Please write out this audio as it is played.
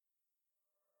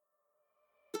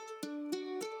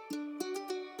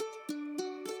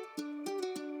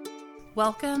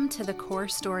Welcome to the Core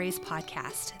Stories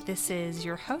podcast. This is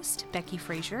your host, Becky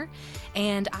Frazier,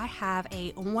 and I have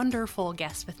a wonderful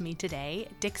guest with me today,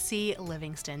 Dixie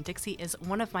Livingston. Dixie is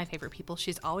one of my favorite people.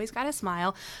 She's always got a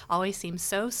smile, always seems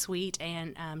so sweet,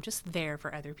 and just there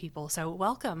for other people. So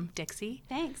welcome, Dixie.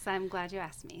 Thanks. I'm glad you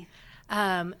asked me.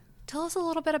 Tell us a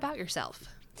little bit about yourself.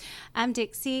 I'm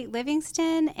Dixie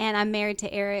Livingston, and I'm married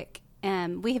to Eric.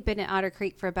 We have been at Otter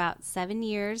Creek for about 7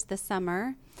 years this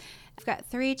summer. I've got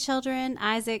 3 children.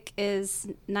 Isaac is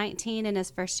 19 in his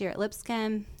first year at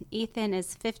Lipscomb. Ethan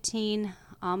is 15,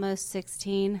 almost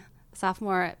 16,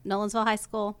 sophomore at Nolensville High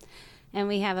School. And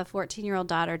we have a 14-year-old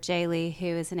daughter, Jaylee, who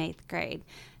is in 8th grade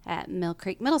at Mill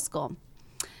Creek Middle School.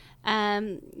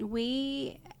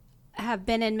 We have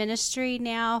been in ministry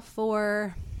now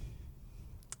for,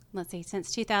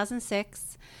 since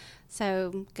 2006.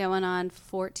 So going on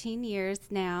 14 years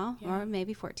now, or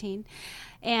maybe 14.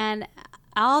 And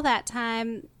all that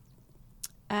time,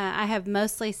 I have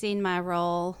mostly seen my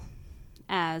role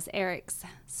as Eric's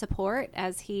support.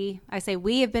 I say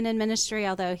we have been in ministry,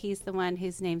 although he's the one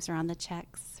whose names are on the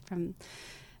checks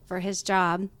for his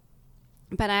job.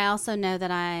 But I also know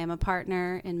that I am a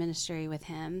partner in ministry with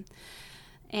him.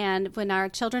 And when our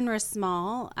children were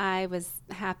small, I was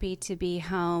happy to be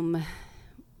home,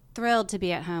 thrilled to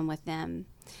be at home with them.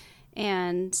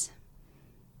 And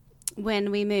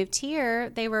when we moved here,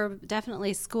 they were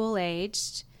definitely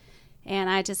school-aged, and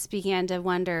I just began to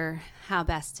wonder how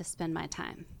best to spend my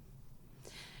time.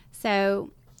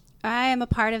 So I am a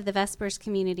part of the Vespers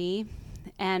community,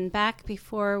 and back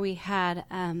before we had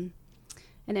an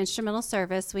instrumental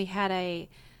service, we had a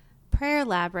prayer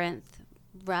labyrinth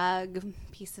rug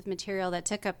piece of material that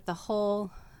took up the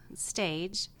whole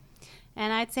stage.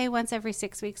 And I'd say once every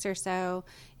 6 weeks or so,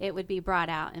 it would be brought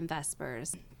out in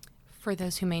Vespers. For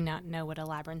those who may not know what a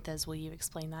labyrinth is, will you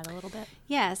explain that a little bit?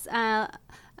 Yes. A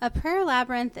prayer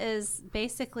labyrinth is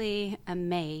basically a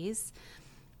maze,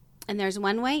 and there's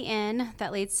one way in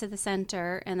that leads to the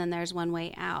center, and then there's one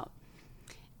way out.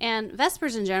 And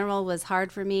Vespers in general was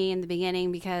hard for me in the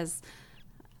beginning because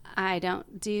I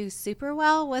don't do super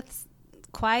well with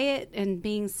quiet and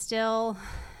being still.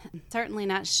 Certainly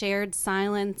not shared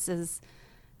silence is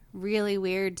really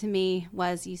weird to me,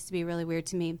 used to be really weird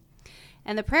to me.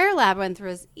 And the prayer labyrinth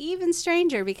was even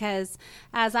stranger because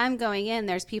as I'm going in,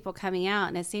 there's people coming out,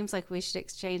 and it seems like we should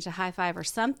exchange a high five or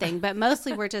something, but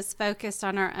mostly we're just focused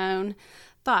on our own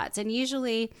thoughts. And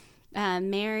usually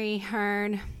Mary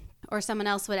Hearn or someone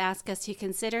else would ask us to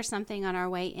consider something on our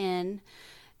way in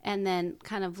and then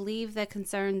kind of leave the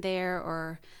concern there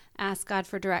or ask God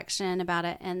for direction about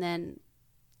it and then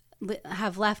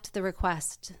have left the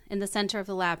request in the center of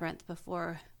the labyrinth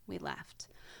before we left.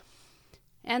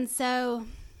 And so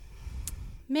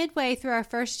midway through our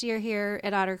first year here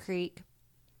at Otter Creek,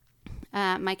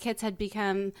 my kids had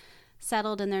become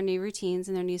settled in their new routines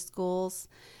and their new schools,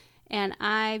 and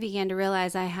I began to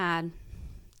realize I had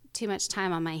too much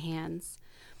time on my hands.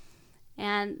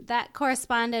 And that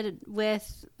corresponded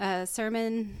with a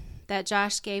sermon that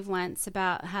Josh gave once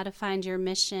about how to find your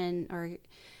mission,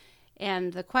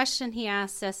 and the question he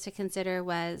asked us to consider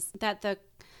was that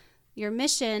your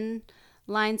mission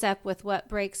lines up with what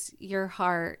breaks your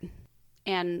heart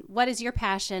and what is your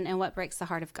passion and what breaks the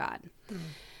heart of God.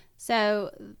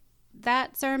 So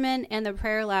that sermon and the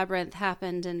prayer labyrinth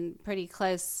happened in pretty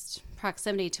close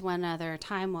proximity to one another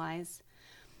time-wise.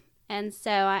 And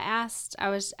so I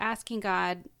was asking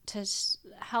God to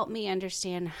help me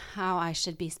understand how I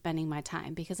should be spending my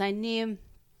time, because I knew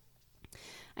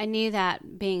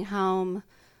that being home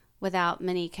without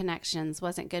many connections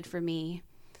wasn't good for me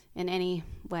in any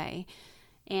way.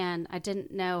 And I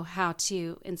didn't know how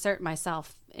to insert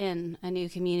myself in a new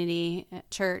community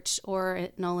at church or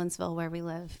at Nolensville where we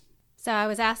live. So I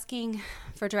was asking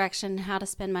for direction how to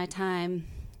spend my time,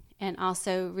 and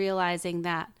also realizing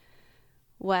that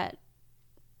what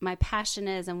my passion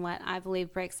is and what I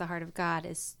believe breaks the heart of God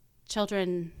is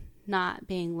children not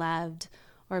being loved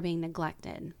or being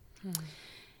neglected.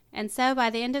 And so by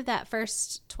the end of that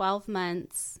first 12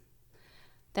 months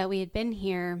that we had been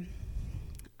here,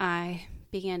 I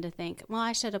began to think, well,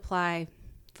 I should apply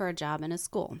for a job in a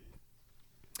school.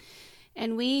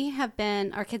 And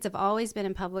our kids have always been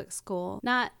in public school,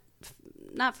 not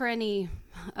for any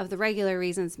of the regular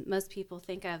reasons most people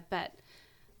think of, but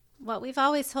what we've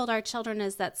always told our children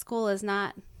is that school is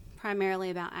not primarily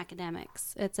about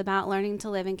academics. It's about learning to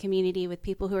live in community with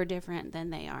people who are different than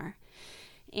they are.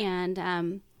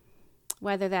 And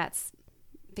whether that's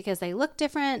because they look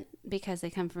different, because they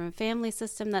come from a family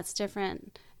system that's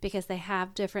different, because they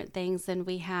have different things than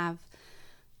we have,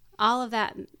 all of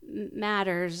that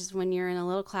matters when you're in a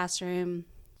little classroom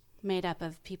made up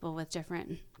of people with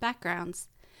different backgrounds.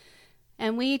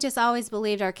 And we just always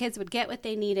believed our kids would get what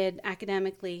they needed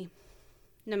academically,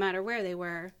 no matter where they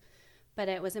were. But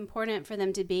it was important for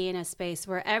them to be in a space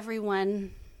where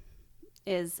everyone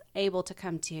is able to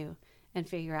come to and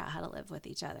figure out how to live with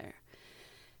each other.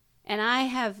 And I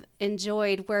have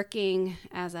enjoyed working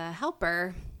as a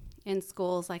helper in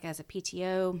schools, like as a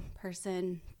PTO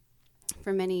person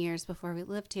for many years before we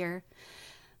lived here.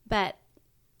 But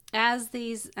as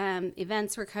these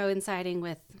events were coinciding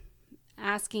with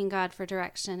asking God for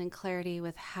direction and clarity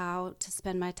with how to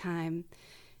spend my time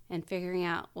and figuring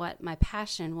out what my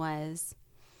passion was,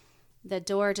 the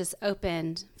door just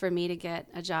opened for me to get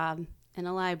a job in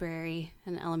a library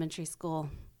in an elementary school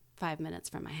 5 minutes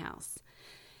from my house.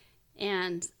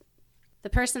 And the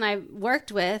person I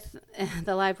worked with,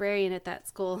 the librarian at that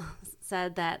school,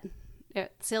 said that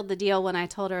it sealed the deal when I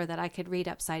told her that I could read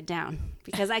upside down,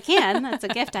 because I can. That's a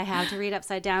gift I have, to read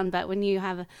upside down. But when you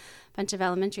have a bunch of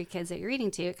elementary kids that you're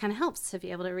reading to, it kind of helps to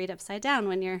be able to read upside down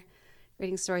when you're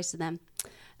reading stories to them.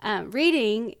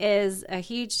 Reading is a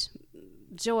huge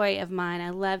joy of mine.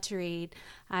 I love to read.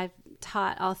 I've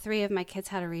taught all 3 of my kids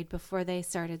how to read before they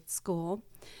started school.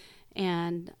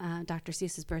 And Dr.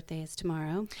 Seuss's birthday is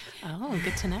tomorrow. Oh,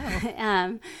 good to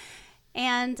know.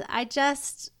 And I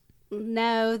just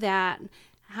know that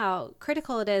how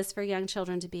critical it is for young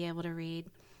children to be able to read,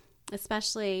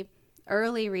 especially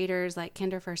early readers like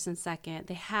kinder, first, and second.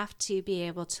 They have to be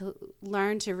able to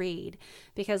learn to read,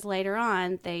 because later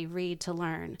on they read to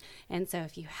learn. And so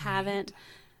if you haven't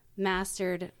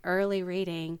mastered early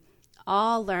reading,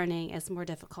 all learning is more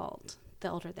difficult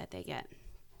the older that they get.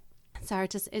 So I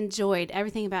just enjoyed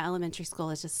everything about elementary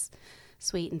school. Is just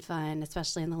sweet and fun,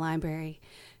 especially in the library.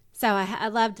 So I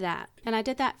loved that. And I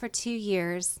did that for 2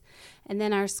 years. And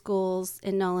then our schools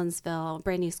in Nolensville,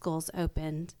 brand new schools,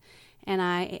 opened. And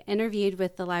I interviewed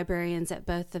with the librarians at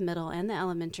both the middle and the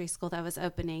elementary school that was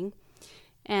opening,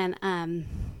 and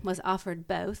was offered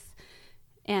both.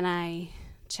 And I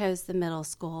chose the middle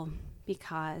school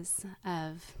because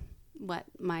of what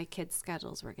my kids'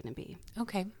 schedules were going to be.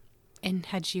 Okay. And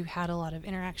had you had a lot of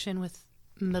interaction with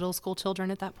middle school children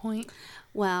at that point?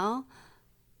 Well,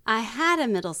 I had a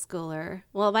middle schooler.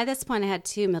 Well, by this point, I had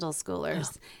 2 middle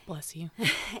schoolers. Oh, bless you.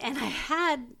 And I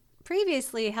had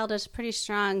previously held a pretty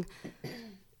strong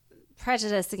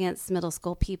prejudice against middle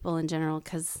school people in general,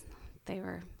 because they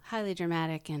were highly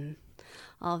dramatic and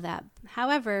all of that.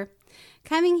 However,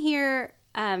 coming here,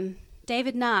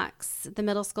 David Knox, the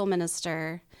middle school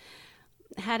minister,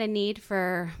 had a need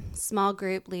for small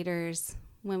group leaders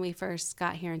when we first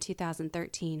got here in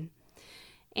 2013.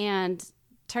 And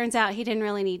turns out he didn't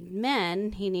really need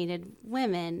men, he needed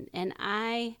women. And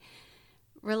I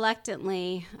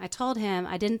told him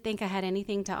I didn't think I had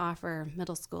anything to offer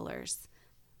middle schoolers,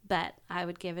 but I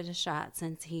would give it a shot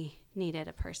since he needed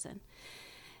a person.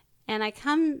 And I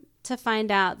come to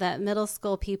find out that middle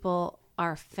school people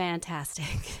are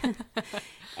fantastic.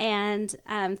 And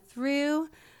through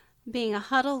being a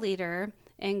huddle leader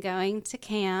and going to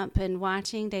camp and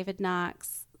watching David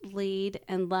Knox lead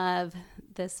and love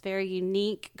this very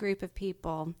unique group of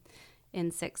people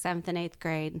in 6th, 7th, and 8th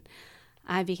grade,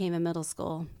 I became a middle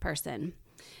school person.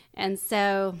 And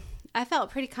so I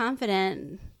felt pretty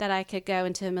confident that I could go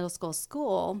into a middle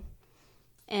school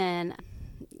and,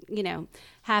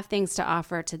 have things to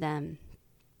offer to them.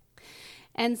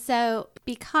 And so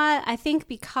because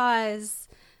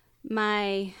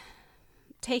my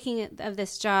taking of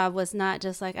this job was not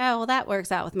just like, oh, well, that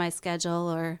works out with my schedule,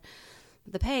 or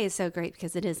the pay is so great,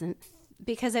 because it isn't.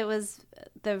 Because it was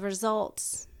the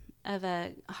result of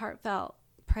a heartfelt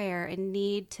prayer and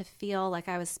need to feel like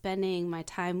I was spending my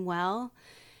time well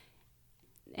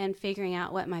and figuring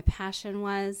out what my passion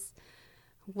was.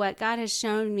 What God has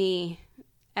shown me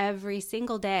every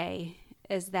single day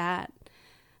is that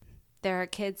there are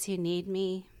kids who need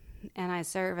me, and I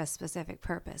serve a specific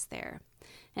purpose there.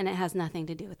 And it has nothing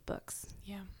to do with books.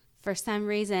 Yeah. For some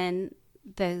reason,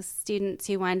 the students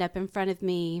who wind up in front of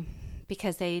me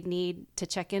because they need to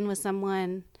check in with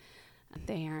someone,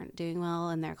 they aren't doing well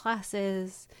in their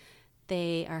classes,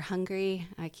 they are hungry,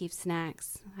 I keep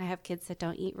snacks. I have kids that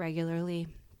don't eat regularly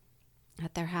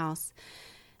at their house.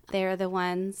 They're the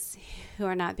ones who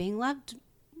are not being loved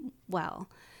well.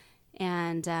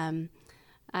 And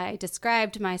I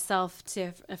described myself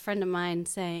to a friend of mine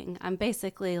saying, I'm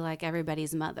basically like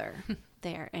everybody's mother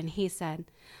there. And he said,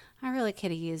 I really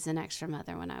could have used an extra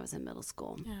mother when I was in middle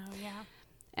school. Oh, yeah.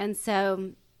 And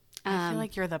so I feel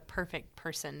like you're the perfect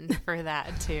person for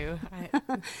that, too.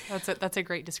 That's a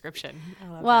great description. I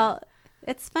love that.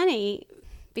 It's funny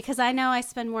because I know I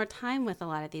spend more time with a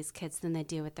lot of these kids than they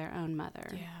do with their own mother.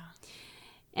 Yeah.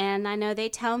 And I know they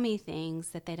tell me things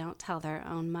that they don't tell their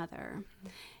own mother.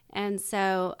 And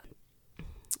so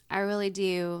I really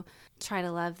do try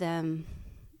to love them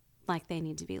like they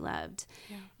need to be loved.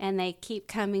 Yeah. And they keep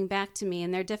coming back to me,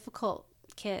 and they're difficult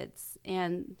kids.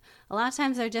 And a lot of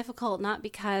times they're difficult not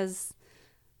because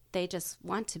they just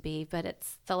want to be, but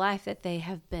it's the life that they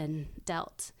have been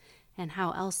dealt. And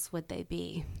how else would they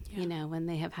be, when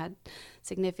they have had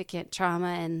significant trauma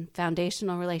and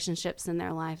foundational relationships in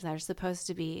their life that are supposed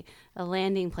to be a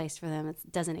landing place for them? It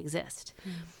doesn't exist.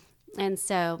 And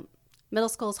so middle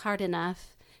school is hard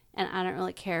enough, and I don't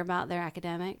really care about their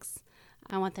academics.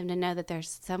 I want them to know that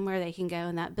there's somewhere they can go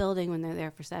in that building when they're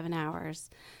there for 7 hours,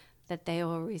 that they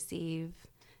will receive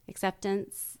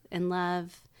acceptance and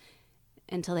love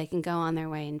until they can go on their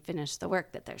way and finish the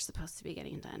work that they're supposed to be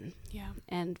getting done. Yeah.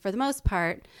 And for the most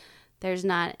part, there's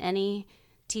not any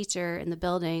teacher in the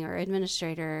building or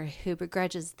administrator who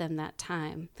begrudges them that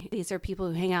time. These are people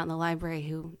who hang out in the library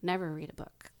who never read a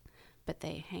book, but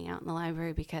they hang out in the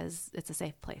library because it's a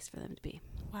safe place for them to be.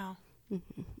 Wow.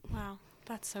 Wow.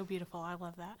 That's so beautiful. I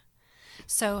love that.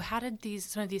 So how did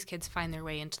some of these kids find their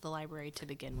way into the library to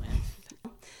begin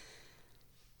with?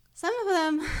 Some of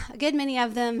them, a good many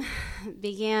of them,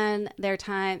 began their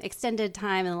extended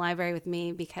time in the library with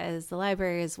me because the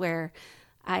library is where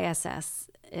ISS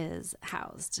is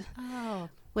housed. Oh,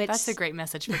 that's a great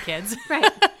message for kids.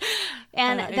 Right.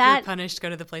 And if you're punished, go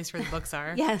to the place where the books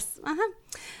are. Yes.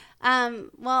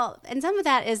 Well, and some of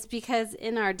that is because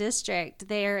in our district,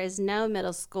 there is no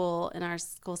middle school in our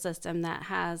school system that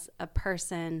has a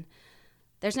person.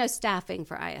 There's no staffing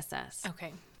for ISS.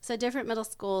 Okay. So different middle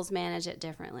schools manage it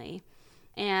differently.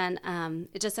 And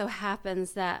it just so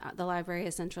happens that the library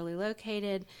is centrally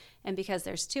located. And because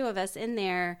there's 2 of us in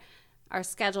there, our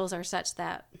schedules are such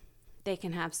that they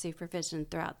can have supervision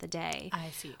throughout the day. I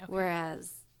see. Okay.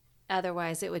 Whereas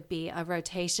otherwise it would be a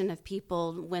rotation of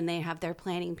people when they have their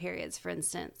planning periods, for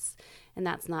instance. And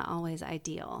that's not always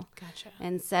ideal. Gotcha.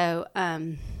 And so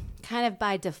kind of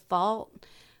by default,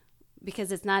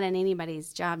 because it's not in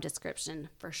anybody's job description,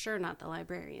 for sure not the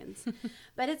librarians.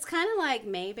 But it's kind of like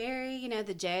Mayberry,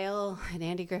 the jail and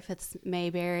Andy Griffith's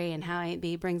Mayberry, and how Aunt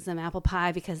Bee brings them apple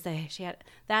pie because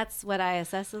that's what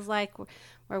ISS is like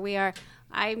where we are.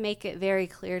 I make it very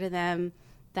clear to them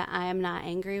that I am not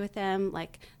angry with them.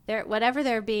 Like whatever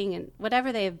they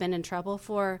have been in trouble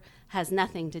for has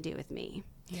nothing to do with me.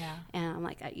 Yeah. And I'm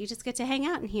like, you just get to hang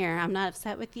out in here. I'm not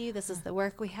upset with you. This is the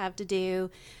work we have to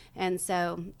do. And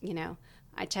so,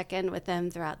 I check in with them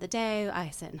throughout the day. I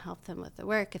sit and help them with the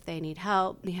work if they need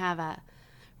help. We have a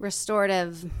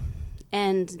restorative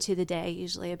end to the day,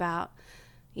 usually about,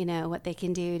 what they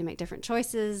can do to make different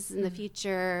choices in the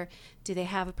future. Do they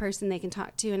have a person they can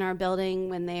talk to in our building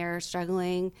when they are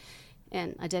struggling,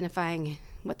 and identifying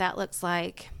what that looks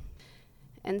like.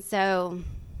 And so,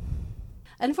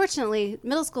 unfortunately,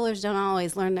 middle schoolers don't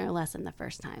always learn their lesson the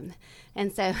first time.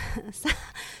 And so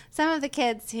some of the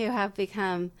kids who have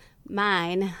become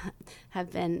mine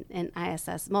have been in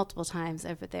ISS multiple times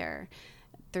over their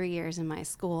 3 years in my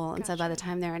school. And so by the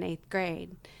time they're in 8th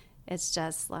grade, it's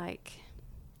just like,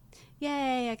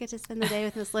 yay, I get to spend the day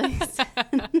with Miss Livingston.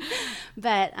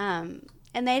 But, and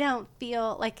they don't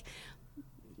feel like,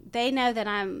 they know that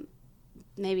I'm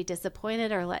maybe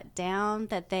disappointed or let down,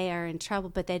 that they are in trouble,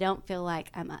 but they don't feel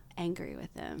like I'm angry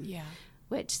with them. Yeah.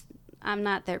 Which I'm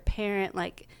not their parent.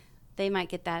 Like, they might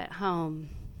get that at home.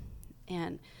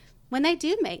 And when they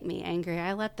do make me angry,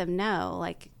 I let them know,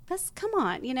 like, come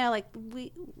on, like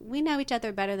we know each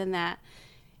other better than that.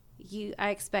 I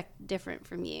expect different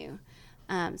from you.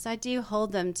 So I do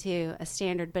hold them to a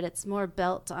standard, but it's more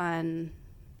built on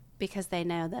because they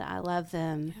know that I love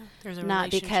them, not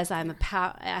because I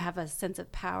have a sense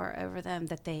of power over them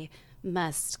that they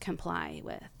must comply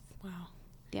with. Wow.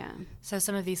 Yeah. So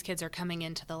some of these kids are coming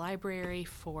into the library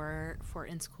for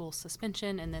in-school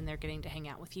suspension, and then they're getting to hang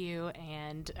out with you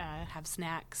and have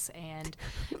snacks and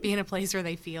be in a place where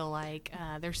they feel like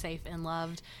they're safe and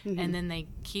loved, and then they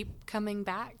keep coming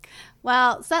back.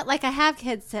 Well, so like I have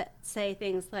kids that say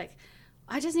things like,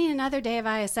 I just need another day of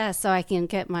ISS so I can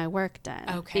get my work done.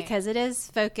 Okay. Because it is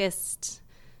focused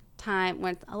time.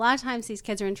 When a lot of times these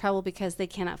kids are in trouble because they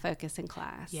cannot focus in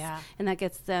class. Yeah. And that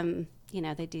gets them,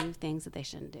 they do things that they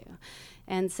shouldn't do.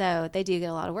 And so they do get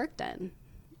a lot of work done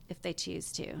if they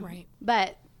choose to. Right.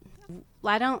 But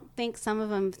I don't think some of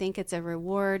them think it's a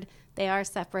reward. They are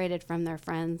separated from their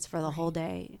friends for the whole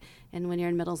day. And when you're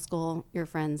in middle school, your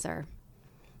friends are...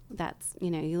 That's,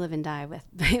 you live and die with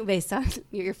based on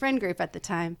your friend group at the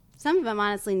time. Some of them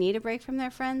honestly need a break from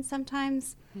their friends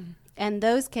sometimes. Mm-hmm. And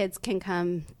those kids can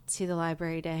come to the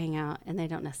library to hang out, and they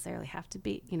don't necessarily have to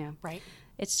be, Right.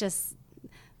 It's just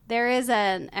there is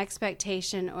an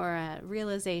expectation or a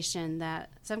realization that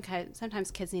sometimes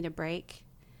kids need a break,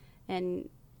 and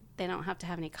they don't have to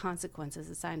have any consequences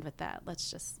assigned with that.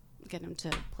 Let's just get them to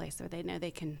a place where they know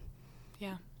they can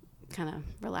kind of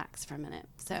relax for a minute.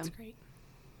 So that's great.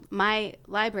 My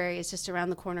library is just around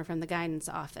the corner from the guidance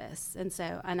office.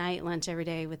 And I eat lunch every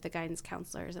day with the guidance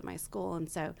counselors at my school. And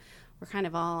so we're kind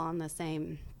of all on the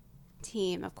same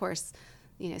team. Of course,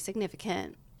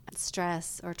 significant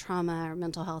stress or trauma or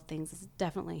mental health things is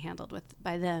definitely handled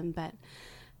by them. But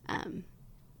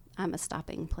I'm a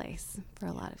stopping place for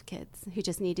a lot of kids who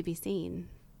just need to be seen.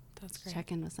 That's great.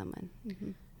 Check in with someone.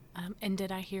 Mm-hmm. And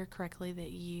did I hear correctly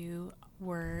that you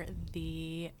were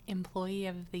the employee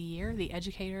of the year, the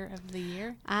educator of the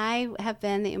year? I have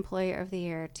been the employer of the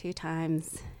year 2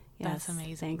 times. Yes, that's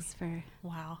amazing. Thanks for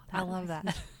wow. I love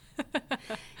that.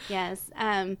 Yes.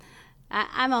 I'm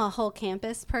a whole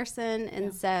campus person,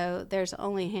 and so there's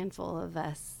only a handful of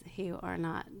us who are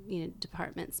not,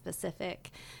 department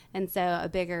specific. And so a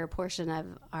bigger portion of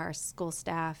our school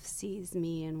staff sees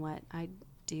me and what I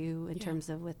do in terms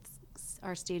of with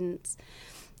our students.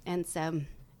 And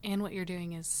what you're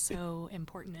doing is so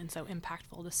important and so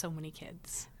impactful to so many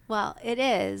kids. Well, it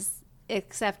is,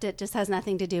 except it just has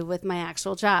nothing to do with my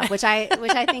actual job, which I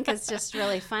think is just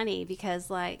really funny,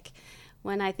 because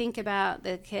when I think about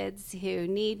the kids who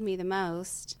need me the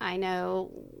most, I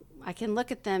know I can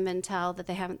look at them and tell that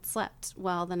they haven't slept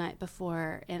well the night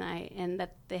before, and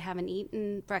that they haven't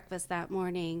eaten breakfast that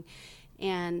morning,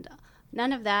 and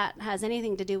none of that has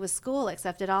anything to do with school,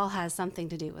 except it all has something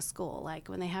to do with school. Like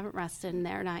when they haven't rested and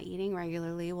they're not eating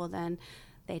regularly, well, then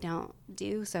they don't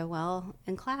do so well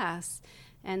in class.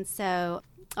 And so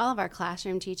all of our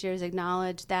classroom teachers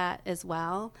acknowledge that as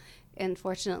well. And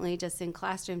fortunately, just in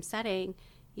classroom setting,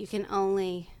 you can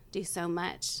only do so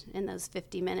much in those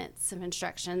 50 minutes of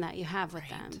instruction that you have with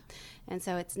them. And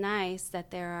so it's nice that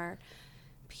there are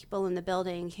people in the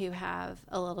building who have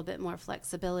a little bit more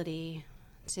flexibility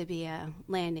to be a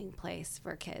landing place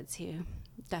for kids who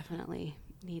definitely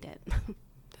need it.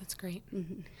 That's great.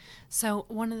 Mm-hmm. So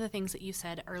one of the things that you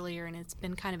said earlier, and it's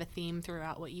been kind of a theme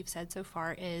throughout what you've said so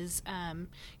far, is,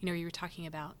 you were talking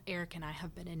about Eric and I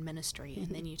have been in ministry, and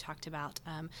then you talked about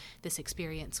this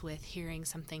experience with hearing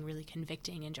something really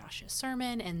convicting in Josh's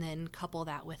sermon, and then couple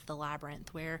that with the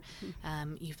labyrinth, where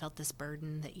you felt this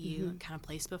burden that you kind of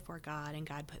placed before God, and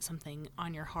God put something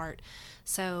on your heart.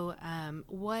 So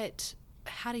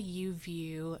how do you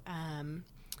view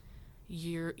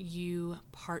you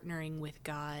partnering with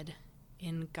God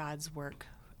in God's work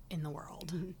in the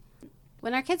world?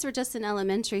 When our kids were just in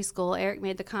elementary school, Eric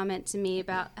made the comment to me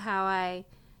about how I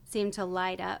seem to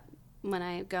light up when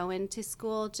I go into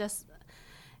school.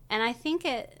 And I think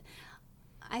it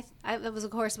was, of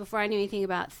course, before I knew anything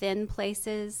about thin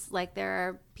places. Like there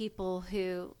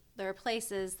are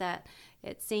places that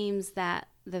it seems that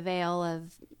the veil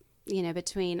of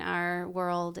between our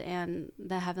world and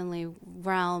the heavenly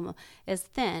realm is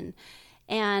thin.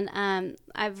 And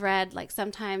I've read,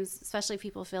 sometimes, especially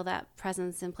people feel that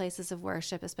presence in places of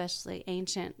worship, especially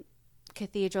ancient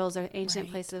cathedrals or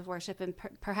ancient places of worship. And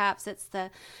perhaps it's the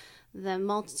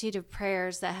multitude of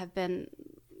prayers that have been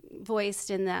voiced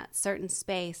in that certain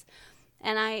space.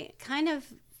 And I kind of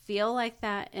feel like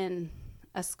that in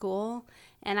a school.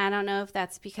 And I don't know if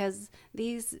that's because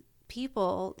these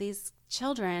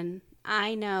children,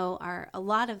 I know a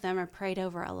lot of them are prayed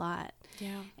over a lot.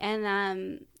 Yeah.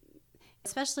 And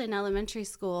especially in elementary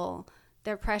school,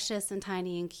 they're precious and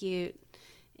tiny and cute.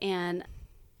 And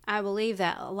I believe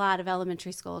that a lot of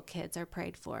elementary school kids are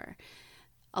prayed for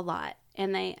a lot.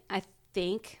 And I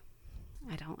think,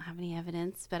 I don't have any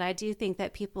evidence, but I do think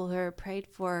that people who are prayed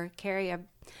for carry a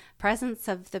presence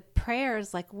of the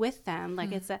prayers with them.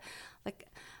 It's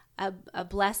a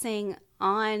blessing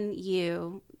on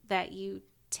you that you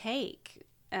take.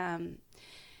 And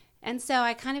so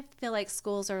I kind of feel like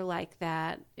schools are like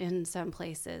that in some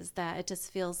places, that it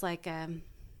just feels like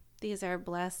these are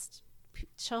blessed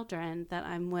children that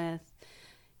I'm with.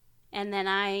 And then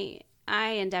I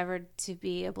endeavored to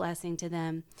be a blessing to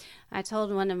them. I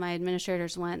told one of my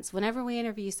administrators once, whenever we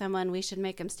interview someone, we should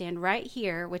make them stand right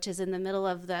here, which is in the middle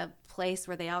of the place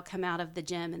where they all come out of the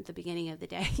gym at the beginning of the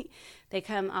day. They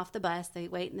come off the bus, they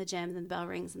wait in the gym, then the bell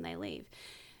rings and they leave.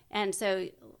 And so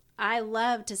I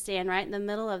love to stand right in the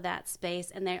middle of that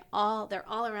space, and they're all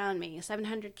around me,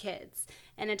 700 kids.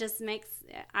 And it just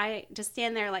I just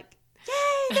stand there like,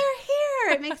 yay, they're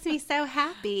here. It makes me so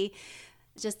happy.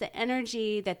 Just the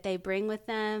energy that they bring with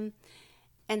them.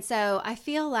 And so I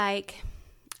feel like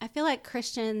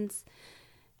Christians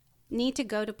need to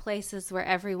go to places where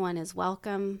everyone is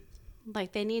welcome.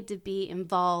 Like they need to be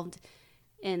involved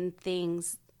in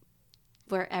things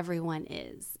where everyone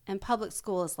is. And public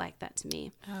school is like that to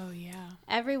me. Oh, yeah.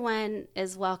 Everyone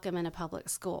is welcome in a public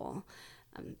school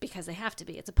because they have to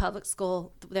be. It's a public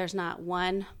school. There's not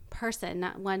one person,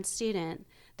 not one student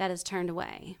that is turned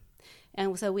away.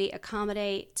 And so we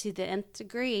accommodate to the nth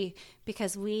degree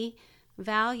because we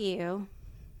value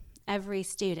every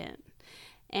student.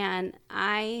 And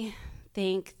I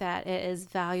think that it is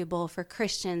valuable for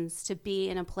Christians to be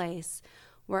in a place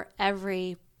where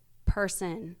every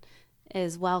person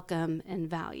is welcome and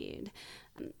valued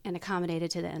and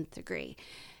accommodated to the nth degree.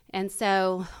 And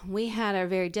so we had a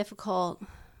very difficult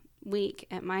week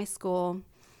at my school.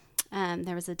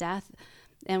 There was a death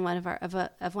in one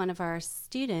of our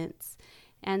students.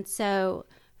 And so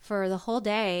for the whole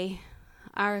day,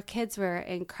 our kids were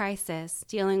in crisis,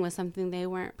 dealing with something they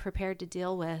weren't prepared to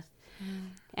deal with.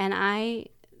 And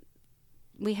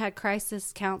we had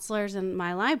crisis counselors in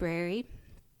my library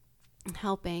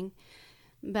helping,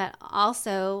 but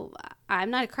also I'm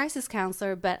not a crisis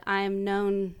counselor, but I am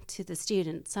known to the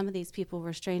students. Some of these people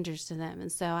were strangers to them.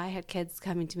 And so I had kids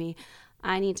coming to me,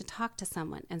 I need to talk to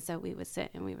someone. And so we would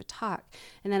sit and we would talk.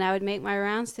 And then I would make my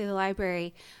rounds through the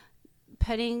library,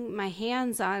 putting my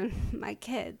hands on my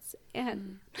kids.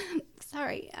 And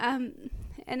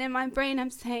and in my brain, I'm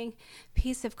saying,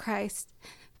 peace of Christ,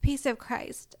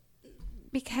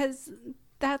 because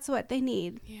that's what they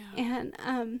need. Yeah.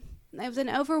 And it was an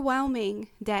overwhelming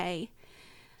day.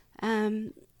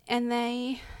 And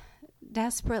they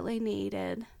desperately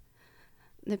needed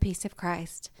the peace of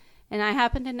Christ. And I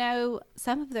happen to know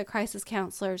some of the crisis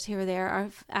counselors here or there are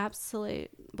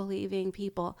absolute believing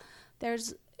people.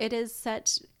 It is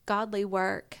such godly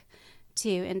work to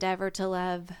endeavor to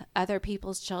love other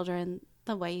people's children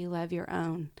the way you love your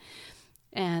own.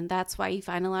 And that's why you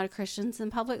find a lot of Christians in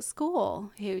public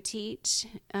school who teach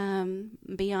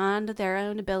beyond their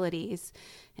own abilities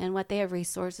and what they have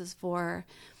resources for.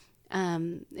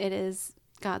 It is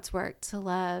God's work to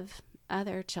love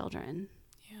other children.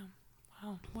 Yeah.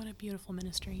 Wow. What a beautiful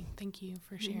ministry. Thank you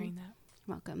for sharing that.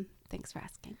 Welcome. Thanks for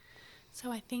asking. So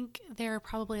I think there are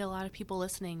probably a lot of people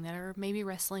listening that are maybe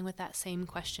wrestling with that same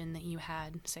question that you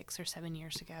had 6 or 7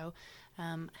 years ago.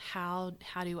 How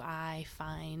do I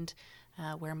find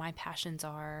where my passions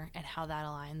are and how that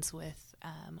aligns with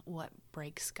what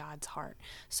breaks God's heart?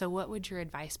 So what would your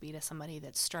advice be to somebody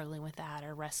that's struggling with that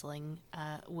or wrestling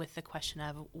with the question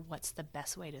of what's the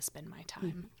best way to spend my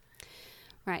time?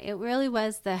 Right. It really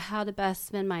was the how to best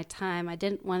spend my time. I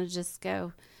didn't want to just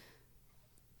get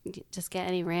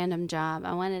any random job.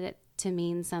 I wanted it to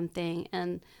mean something.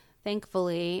 And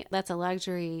thankfully, that's a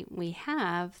luxury we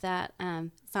have, that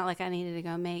it's not like I needed to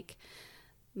go make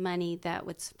money that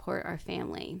would support our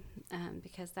family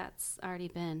because that's already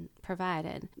been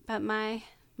provided. But my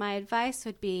advice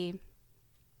would be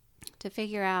to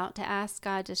ask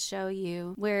God to show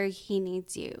you where he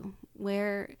needs you,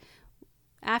 where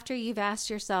after you've asked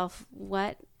yourself,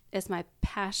 what is my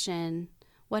passion?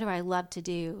 What do I love to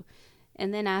do?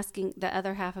 And then asking the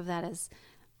other half of that is,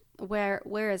 where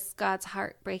is God's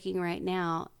heart breaking right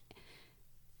now?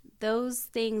 Those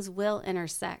things will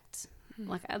intersect.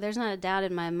 Like, there's not a doubt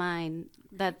in my mind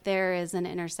that there is an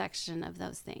intersection of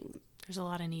those things. There's a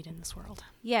lot of need in this world.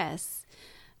 Yes.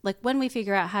 Like, when we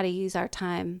figure out how to use our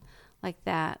time like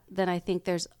that, then I think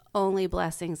there's only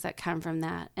blessings that come from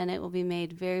that. And it will be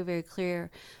made very, very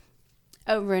clear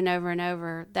over and over and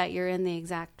over that you're in the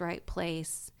exact right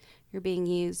place. You're being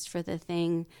used for the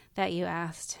thing that you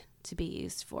asked to be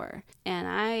used for. And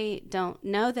I don't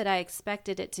know that I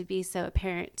expected it to be so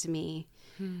apparent to me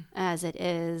as it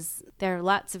is. There are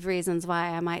lots of reasons why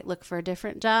I might look for a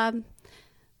different job,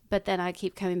 but then I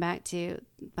keep coming back to,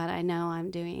 but I know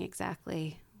I'm doing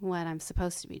exactly what I'm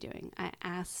supposed to be doing. I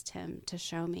asked him to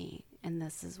show me, and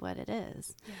this is what it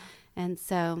is. Yeah. And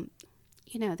so,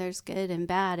 there's good and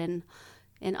bad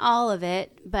in all of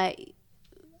it, but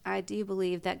I do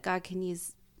believe that God can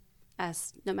use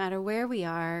us no matter where we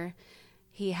are.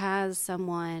 He has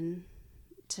someone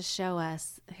to show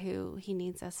us who he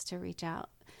needs us to reach out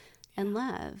and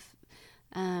love.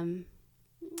 When,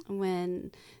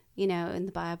 in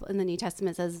the Bible, in the New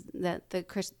Testament, it says that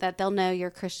that they'll know you're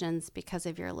Christians because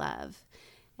of your love.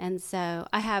 And so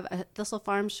I have a Thistle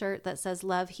Farm shirt that says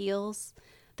 "Love Heals"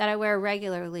 that I wear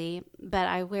regularly, but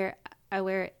I wear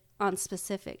it on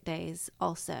specific days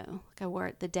also. Like, I wore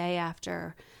it the day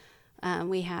after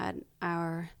we had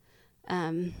our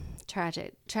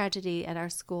tragedy at our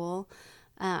school.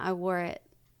 I wore it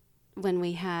when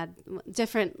we had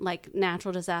different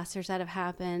natural disasters that have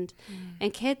happened.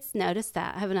 And kids notice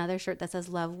that. I have another shirt that says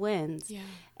 "Love Wins." Yeah.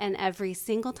 And every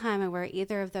single time I wear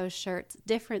either of those shirts,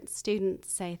 different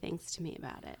students say things to me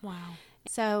about it. Wow.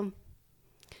 So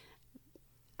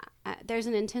there's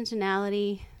an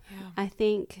intentionality, I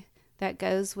think, that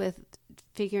goes with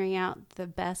figuring out the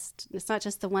best. It's not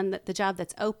just the job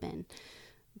that's open,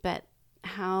 but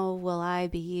how will I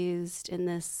be used in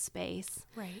this space?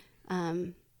 Right.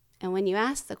 And when you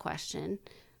ask the question,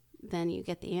 then you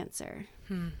get the answer.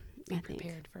 Be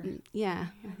prepared for. Yeah,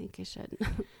 I think you should.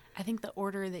 I think the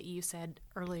order that you said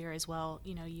earlier as well,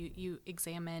 you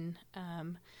examine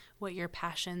what your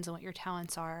passions and what your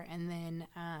talents are, and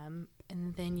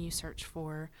then you search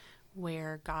for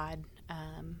where God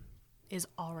is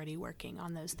already working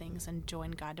on those things and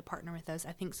join God to partner with those.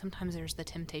 I think sometimes there's the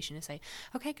temptation to say,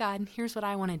 okay, God, here's what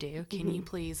I want to do. Can you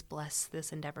please bless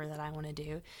this endeavor that I want to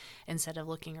do? Instead of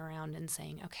looking around and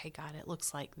saying, okay, God, it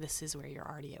looks like this is where you're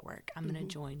already at work. I'm going to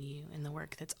join you in the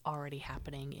work that's already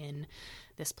happening in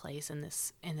this place, in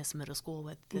this middle school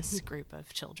with this group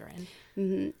of children.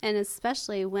 And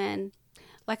especially when,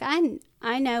 like,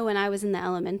 I know when I was in the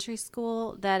elementary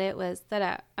school that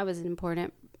I was an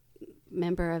important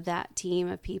member of that team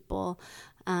of people.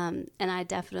 And I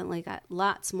definitely got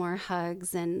lots more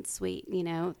hugs and sweet,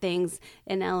 things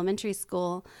in elementary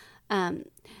school.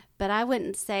 But I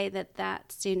wouldn't say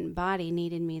that student body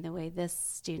needed me the way this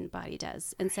student body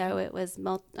does. And so it was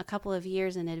a couple of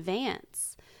years in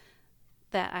advance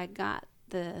that I got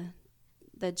the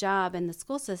job in the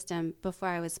school system before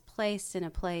I was placed in a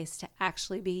place to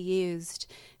actually be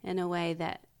used in a way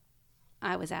that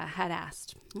I had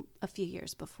asked a few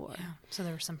years before. Yeah. So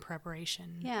there was some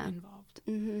preparation involved.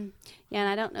 Mm-hmm. Yeah, and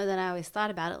I don't know that I always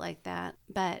thought about it like that,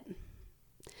 but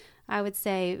I would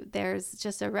say there's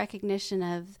just a recognition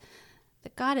of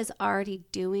that God is already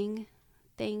doing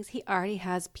things. He already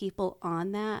has people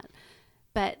on that,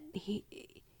 but he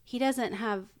didn't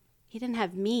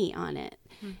have me on it.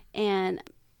 And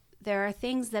there are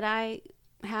things that I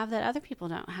have that other people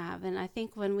don't have. And I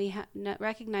think when we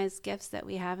recognize gifts that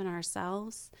we have in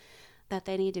ourselves, that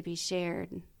they need to be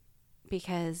shared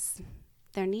because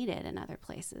they're needed in other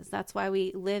places. That's why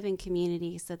we live in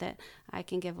community, so that I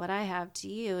can give what I have to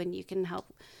you and you can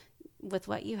help with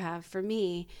what you have for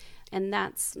me. And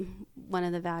that's one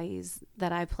of the values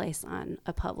that I place on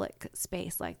a public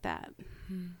space like that.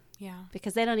 Yeah.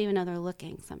 Because they don't even know they're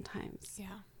looking sometimes.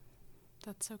 Yeah.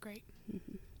 That's so great.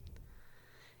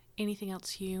 Anything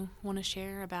else you want to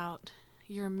share about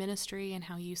your ministry and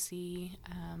how you see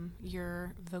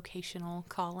your vocational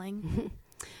calling?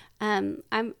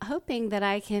 I'm hoping that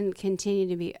I can continue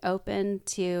to be open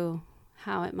to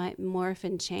how it might morph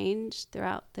and change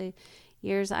throughout the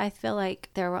years. I feel like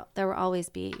there will always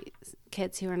be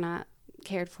kids who are not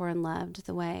cared for and loved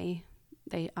the way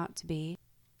they ought to be,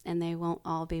 and they won't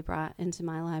all be brought into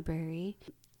my library.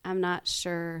 I'm not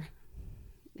sure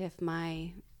if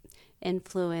my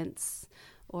influence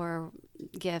or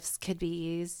gifts could be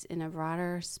used in a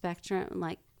broader spectrum.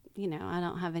 Like, I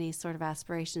don't have any sort of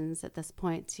aspirations at this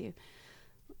point to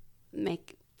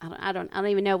make, I don't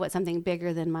even know what something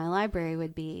bigger than my library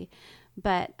would be.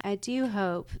 But I do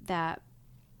hope that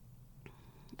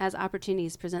as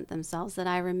opportunities present themselves, that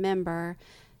I remember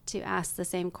to ask the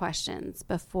same questions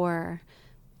before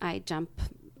I jump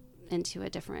into a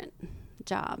different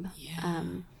job.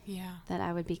 That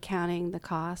I would be counting the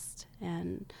cost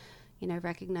and,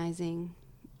 recognizing,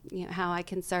 how I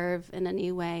can serve in a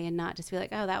new way and not just be like,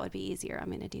 oh, that would be easier, I'm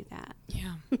going to do that.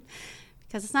 Yeah.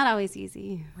 Because it's not always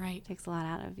easy. Right. It takes a lot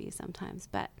out of you sometimes.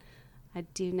 But I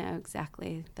do know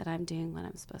exactly that I'm doing what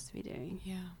I'm supposed to be doing.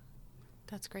 Yeah.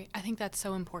 That's great. I think that's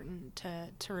so important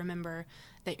to remember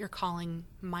that your calling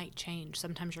might change.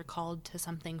 Sometimes you're called to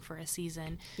something for a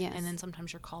season, yes, and then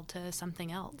sometimes you're called to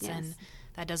something else. Yes. And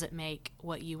that doesn't make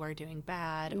what you are doing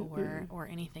bad or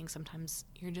anything. Sometimes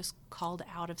you're just called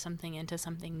out of something into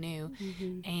something new.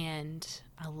 And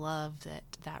I love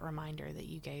that reminder that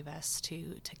you gave us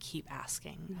to keep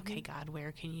asking, okay, God,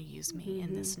 where can you use me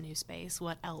in this new space?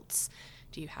 What else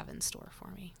do you have in store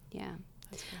for me? Yeah.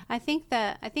 I think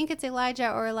it's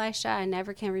Elijah or Elisha, I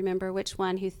never can remember which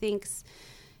one, who thinks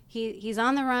he's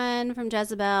on the run from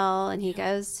Jezebel, and he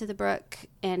goes to the brook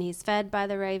and he's fed by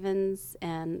the ravens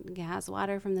and he has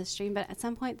water from the stream, but at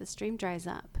some point the stream dries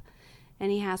up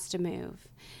and he has to move.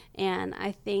 And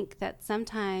I think that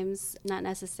sometimes, not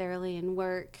necessarily in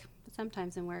work, but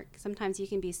sometimes in work, sometimes you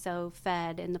can be so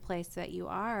fed in the place that you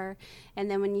are, and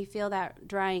then when you feel that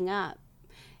drying up,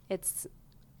 it's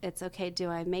okay, do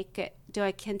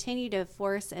I continue to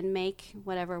force and make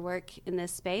whatever work in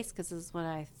this space because this is what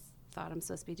I thought I'm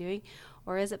supposed to be doing,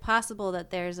 or is it possible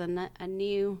that there's a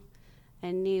new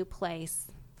place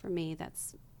for me?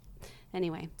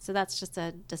 So that's just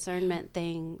a discernment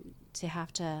thing to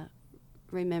have to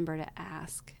remember to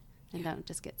ask and don't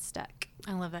just get stuck.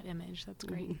 I love that image. That's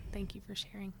great. Mm-hmm. Thank you for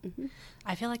sharing. Mm-hmm.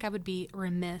 I feel like I would be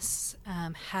remiss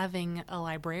having a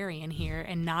librarian here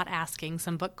and not asking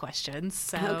some book questions.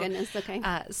 So, Oh, goodness. Okay.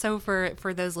 So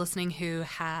for those listening who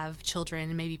have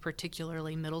children, maybe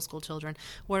particularly middle school children,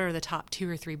 what are the top 2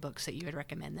 or 3 books that you would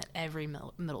recommend that every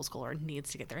middle schooler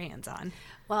needs to get their hands on?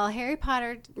 Well, Harry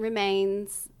Potter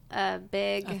remains a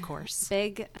Of course.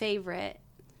 big favorite.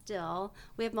 Still,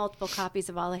 we have multiple copies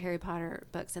of all the Harry Potter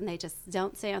books, and they just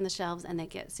don't stay on the shelves, and they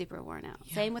get super worn out.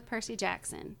 Yeah. Same with Percy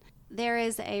Jackson. There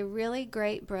is a really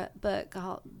great book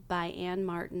by Anne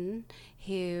Martin,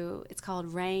 it's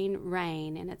called Rain,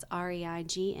 and it's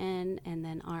REIGN and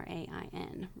then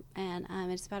RAIN.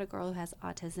 And it's about a girl who has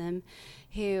autism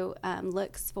who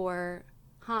looks for,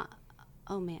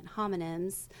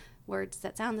 homonyms, words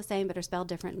that sound the same but are spelled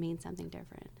different, mean something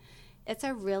different. It's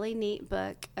a really neat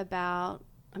book about,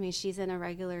 she's in a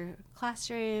regular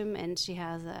classroom and she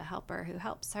has a helper who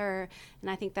helps her. And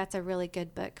I think that's a really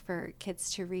good book for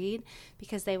kids to read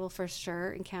because they will for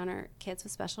sure encounter kids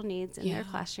with special needs in their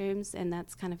classrooms. And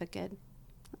that's kind of a good,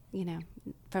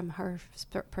 from her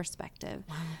perspective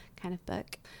kind of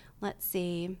book. Let's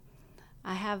see.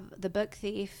 I have The Book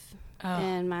Thief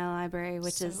in my library,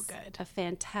 which is good. A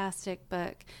fantastic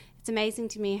book. It's amazing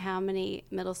to me how many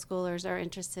middle schoolers are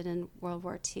interested in World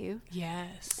War II.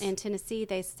 Yes. In Tennessee,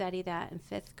 they study that in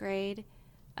 5th grade,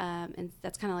 and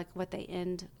that's kind of like what they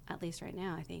end, at least right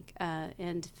now, I think,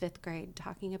 end 5th grade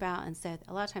talking about. And so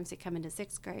a lot of times they come into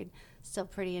 6th grade still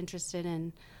pretty interested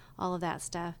in all of that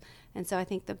stuff. And so I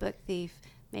think The Book Thief,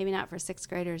 maybe not for 6th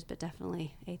graders, but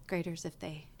definitely 8th graders if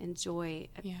they enjoy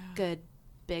a good,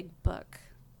 big book.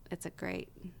 It's a great,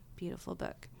 beautiful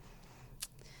book.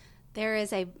 There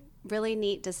is a really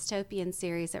neat dystopian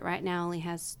series that right now only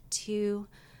has 2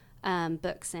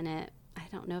 books in it. I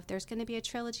don't know if there's going to be a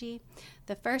trilogy.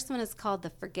 The first one is called The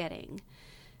Forgetting.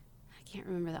 I can't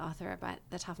remember the author by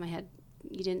the top of my head.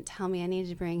 You didn't tell me I needed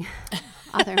to bring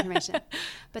author information.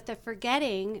 But The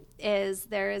Forgetting is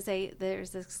there's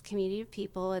this community of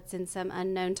people. It's in some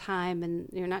unknown time, and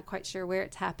you're not quite sure where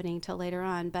it's happening till later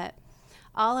on. But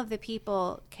all of the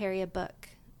people carry a book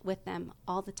with them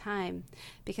all the time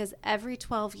because every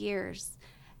 12 years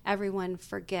everyone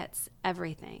forgets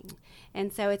everything.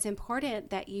 And so it's important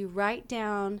that you write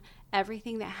down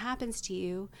everything that happens to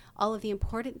you. All of the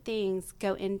important things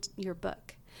go in your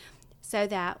book so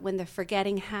that when the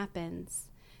forgetting happens,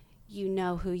 you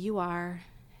know who you are.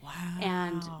 Wow.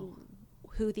 And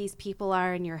who these people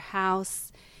are in your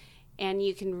house, and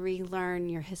you can relearn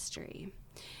your history.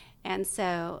 And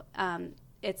so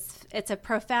it's a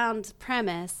profound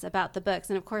premise about the books.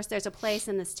 And of course, there's a place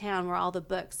in this town where all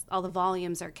the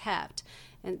volumes are kept.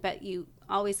 But you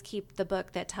always keep the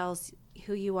book that tells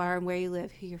who you are and where you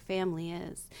live, who your family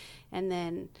is. And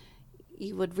then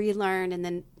you would relearn, and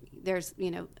then there's,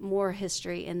 more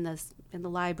history in the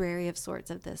library of sorts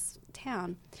of this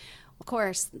town. Of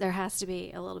course, there has to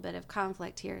be a little bit of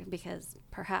conflict here because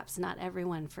perhaps not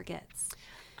everyone forgets.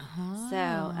 Oh.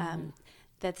 So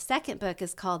the second book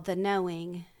is called The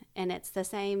Knowing, and it's the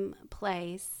same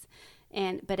place,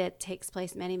 but it takes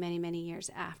place many, many, many years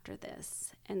after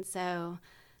this. And so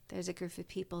there's a group of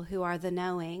people who are the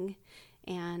knowing,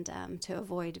 and to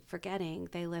avoid forgetting,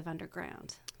 they live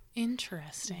underground.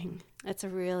 Interesting. Mm-hmm. It's a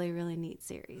really, really neat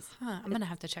series. I'm going to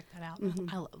have to check that out.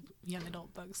 Mm-hmm. I love young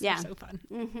adult books. Yeah. They're so fun.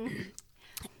 Mm-hmm.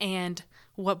 And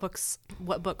what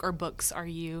book or books are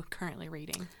you currently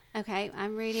reading? Okay,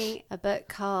 I'm reading a book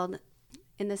called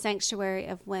In the Sanctuary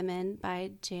of Women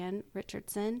by Jan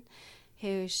Richardson,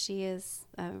 she is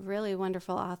a really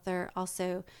wonderful author.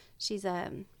 Also, she's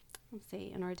an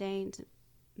ordained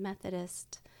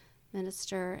Methodist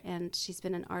minister, and she's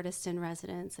been an artist in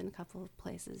residence in a couple of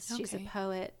places. Okay. She's a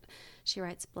poet. She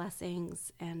writes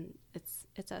blessings, and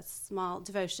it's a small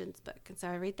devotions book. And so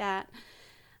I read that.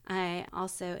 I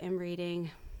also am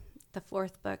reading the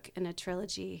 4th book in a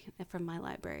trilogy from my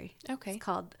library. Okay. It's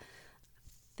called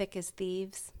Thick as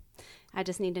Thieves. I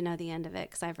just need to know the end of it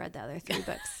because I've read the other 3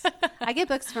 books. I get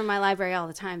books from my library all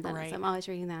the time, though, so I'm always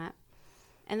reading that.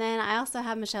 And then I also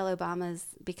have Michelle Obama's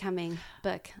Becoming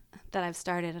book that I've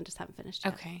started and just haven't finished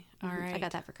yet. Okay. All right. I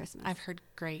got that for Christmas. I've heard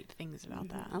great things about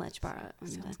that. I'll let you borrow it.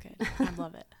 Sounds good. I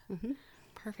love it. Mm-hmm.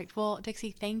 Perfect. Well,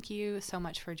 Dixie, thank you so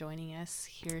much for joining us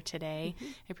here today. Mm-hmm.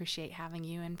 I appreciate having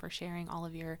you and for sharing all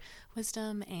of your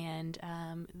wisdom and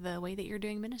the way that you're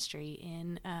doing ministry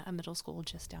in a middle school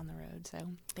just down the road. So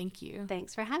thank you.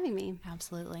 Thanks for having me.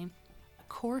 Absolutely.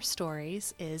 Core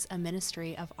Stories is a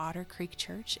ministry of Otter Creek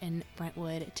Church in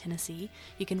Brentwood, Tennessee.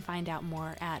 You can find out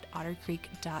more at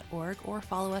ottercreek.org or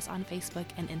follow us on Facebook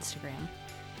and Instagram.